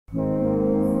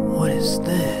is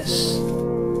this?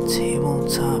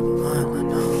 Tabletop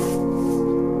Island, huh?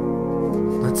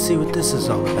 Let's see what this is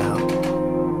all about.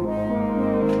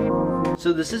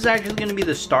 So this is actually going to be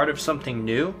the start of something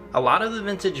new. A lot of the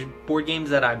vintage board games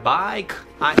that I buy,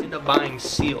 I end up buying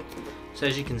sealed. So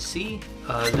as you can see,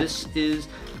 this is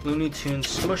Looney Tunes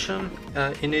Smush Em,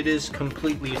 and it is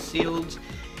completely sealed.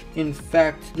 In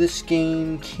fact, this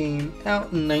game came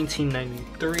out in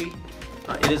 1993.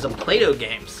 It is a Play-Doh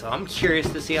game, so I'm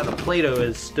curious to see how the Play-Doh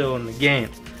is still in the game.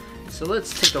 So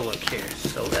let's take a look here.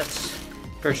 So let's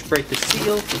first break the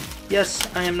seal. Yes,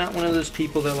 I am not one of those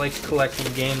people that likes collecting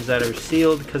games that are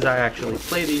sealed, because I actually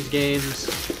play these games.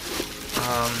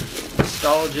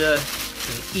 Nostalgia,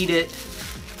 and eat it.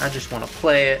 I just want to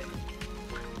play it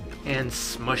and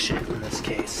smush it in this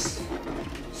case.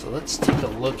 So let's take a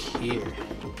look here.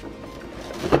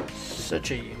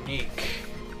 Such a unique.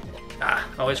 I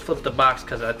always flip the box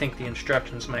because I think the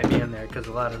instructions might be in there, because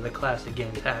a lot of the classic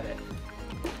games had it.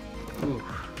 Ooh.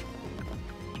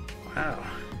 Wow.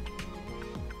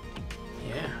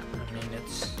 Yeah, I mean,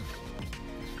 it's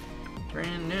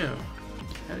brand new.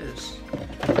 That is.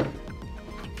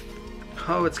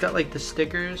 Oh, it's got like the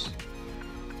stickers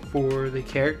for the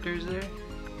characters there.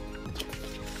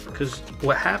 Because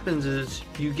what happens is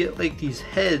you get like these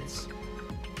heads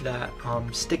that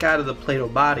stick out of the Play-Doh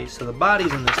body. So the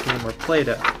bodies in this game are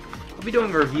Play-Doh. I'll be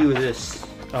doing a review of this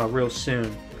real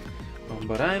soon.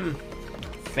 But I'm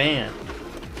a fan.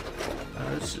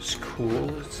 This is cool.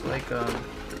 It's like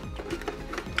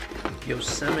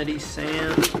Yosemite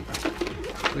Sam.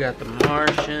 We got the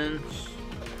Martians.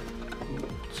 Ooh,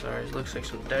 sorry, it looks like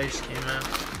some dice came out.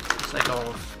 It's like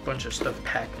all a bunch of stuff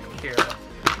packed in here.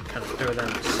 I'll kind of throw that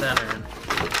in the center and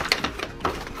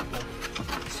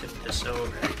tip this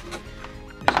over.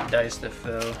 There's some dice to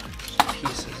fill. Some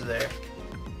pieces there.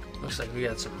 Looks like we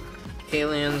got some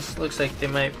aliens. Looks like they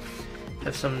might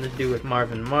have something to do with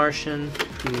Marvin Martian,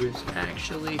 who is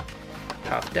actually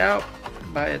popped out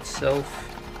by itself.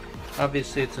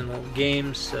 Obviously it's an old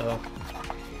game, so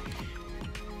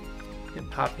it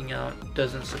popping out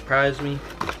doesn't surprise me.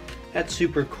 That's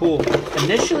super cool.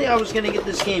 Initially I was gonna get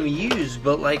this game used,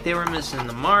 but like they were missing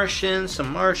the Martians,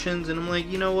 some Martians, and I'm like,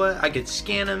 you know what, I could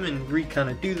scan them and kind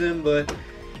of do them, but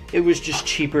it was just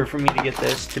cheaper for me to get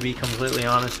this, to be completely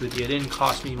honest with you. It didn't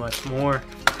cost me much more.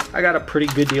 I got a pretty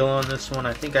good deal on this one.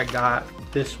 I think I got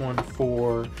this one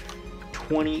for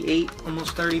 28,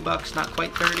 almost 30 bucks, not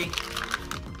quite 30.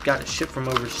 Got it shipped from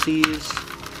overseas.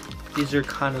 These are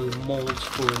kind of the molds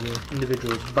for the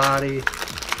individual's body.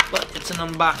 But it's an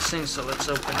unboxing, so let's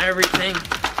open everything.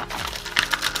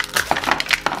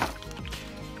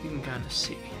 You can kind of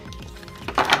see.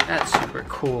 That's super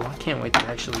cool. I can't wait to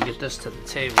actually get this to the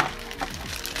table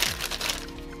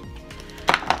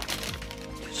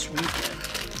this weekend.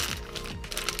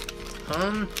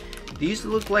 These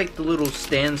look like the little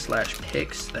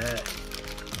stand/picks that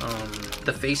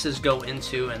the faces go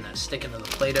into and that stick into the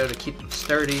Play-Doh to keep them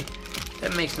sturdy.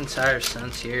 That makes entire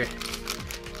sense here.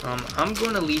 I'm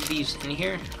going to leave these in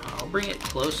here. I'll bring it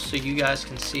close so you guys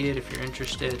can see it if you're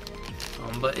interested.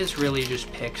 But it's really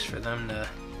just picks for them to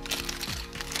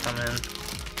come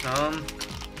in.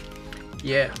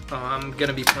 Yeah, I'm going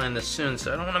to be playing this soon,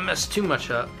 so I don't want to mess too much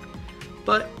up.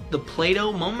 But the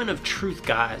Play-Doh moment of truth,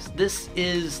 guys. This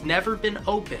is never been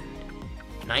opened.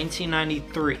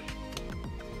 1993.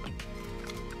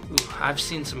 Ooh, I've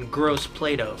seen some gross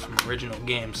Play-Doh from original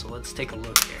games, so let's take a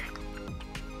look here.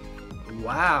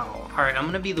 Wow. Alright, I'm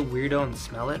gonna be the weirdo and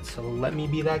smell it, so let me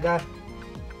be that guy.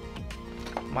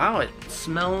 Wow, it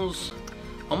smells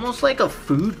almost like a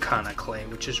food kind of clay,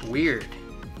 which is weird.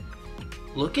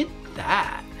 Look at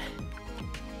that.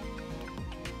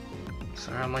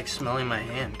 Sorry, I'm like smelling my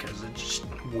hand because it's just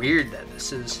weird that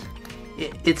this is...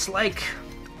 It's like...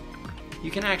 You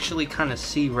can actually kind of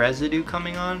see residue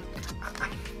coming on.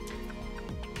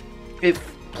 If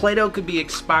Play-Doh could be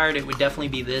expired, it would definitely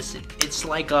be this. It's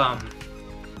like,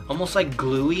 almost like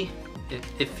gluey.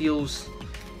 It feels...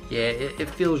 Yeah, it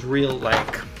feels real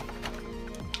like...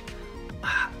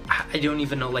 I don't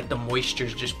even know, like the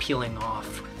moisture's just peeling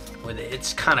off with it.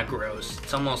 It's kind of gross.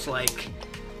 It's almost like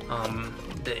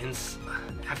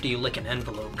after you lick an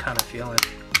envelope kind of feeling.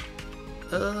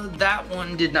 That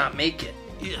one did not make it.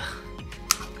 Ugh.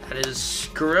 That is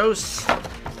gross.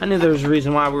 I knew there was a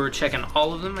reason why we were checking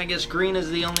all of them. I guess green is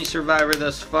the only survivor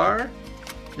thus far.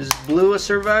 Is blue a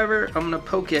survivor? I'm gonna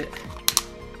poke it.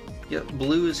 Yep,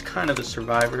 blue is kind of a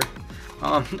survivor.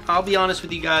 I'll be honest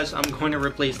with you guys, I'm going to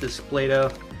replace this Play-Doh.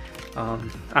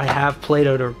 I have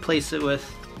Play-Doh to replace it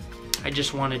with. I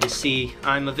just wanted to see.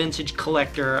 I'm a vintage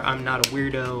collector. I'm not a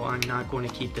weirdo. I'm not going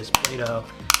to keep this Play-Doh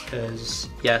because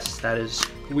yes, that is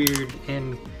weird,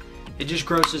 and it just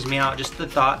grosses me out. Just the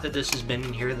thought that this has been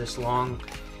in here this long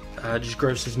just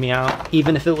grosses me out.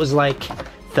 Even if it was like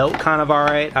felt kind of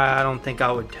alright, I don't think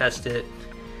I would test it.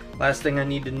 Last thing I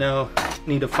need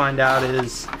to find out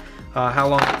is how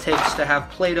long it takes to have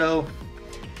Play-Doh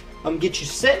get you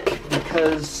sick,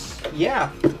 because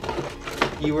yeah,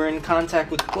 you were in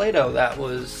contact with Play-Doh that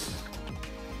was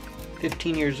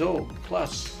 15 years old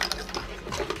plus.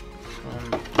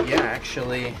 Yeah,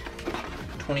 actually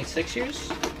 26 years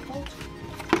old.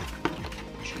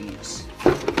 Jeez.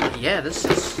 Yeah, this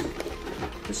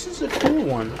is a cool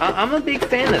one. I'm a big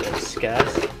fan of this,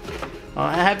 guys.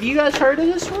 Have you guys heard of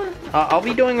this one? I'll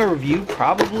be doing a review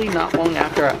probably not long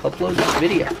after I upload this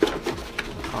video.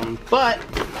 But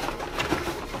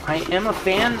I am a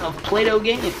fan of Play-Doh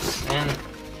games, and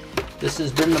this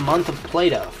has been the month of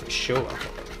Play-Doh for sure.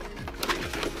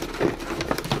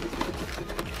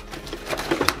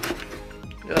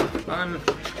 Ugh, I'm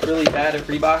really bad at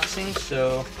reboxing,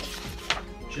 so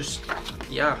just,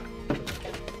 yeah.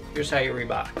 Here's how you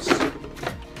rebox.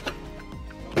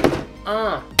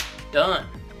 Done.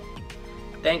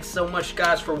 Thanks so much,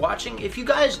 guys, for watching. If you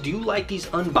guys do like these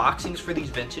unboxings for these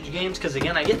vintage games, because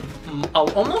again, I get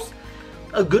almost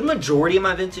a good majority of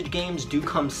my vintage games do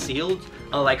come sealed.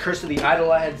 Like Curse of the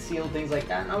Idol I had sealed, things like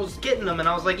that, and I was getting them, and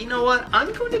I was like, you know what,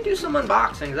 I'm going to do some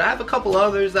unboxings. I have a couple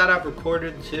others that I've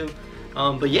recorded too.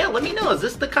 But yeah, let me know, is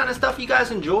this the kind of stuff you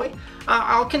guys enjoy?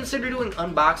 I'll consider doing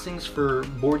unboxings for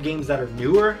board games that are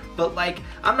newer, but like,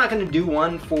 I'm not going to do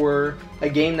one for a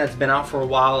game that's been out for a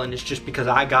while and it's just because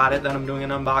I got it that I'm doing an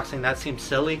unboxing. That seems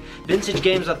silly. Vintage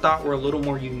games I thought were a little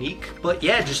more unique, but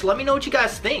yeah, just let me know what you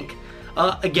guys think.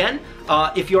 Again,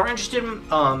 if you are interested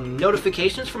in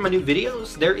notifications for my new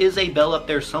videos, there is a bell up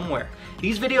there somewhere.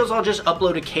 These videos I'll just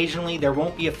upload occasionally. There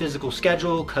won't be a physical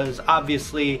schedule because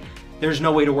obviously there's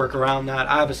no way to work around that.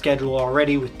 I have a schedule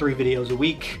already with 3 videos a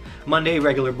week. Monday,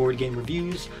 regular board game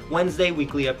reviews. Wednesday,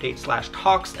 weekly updates /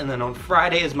 talks. And then on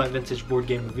Friday is my vintage board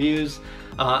game reviews.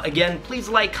 Again, please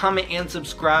like, comment, and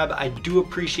subscribe. I do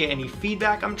appreciate any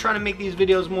feedback. I'm trying to make these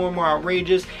videos more and more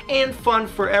outrageous and fun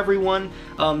for everyone.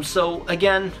 So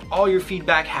again, all your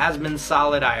feedback has been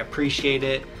solid. I appreciate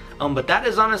it. But that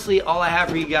is honestly all I have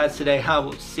for you guys today. I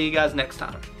will see you guys next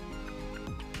time.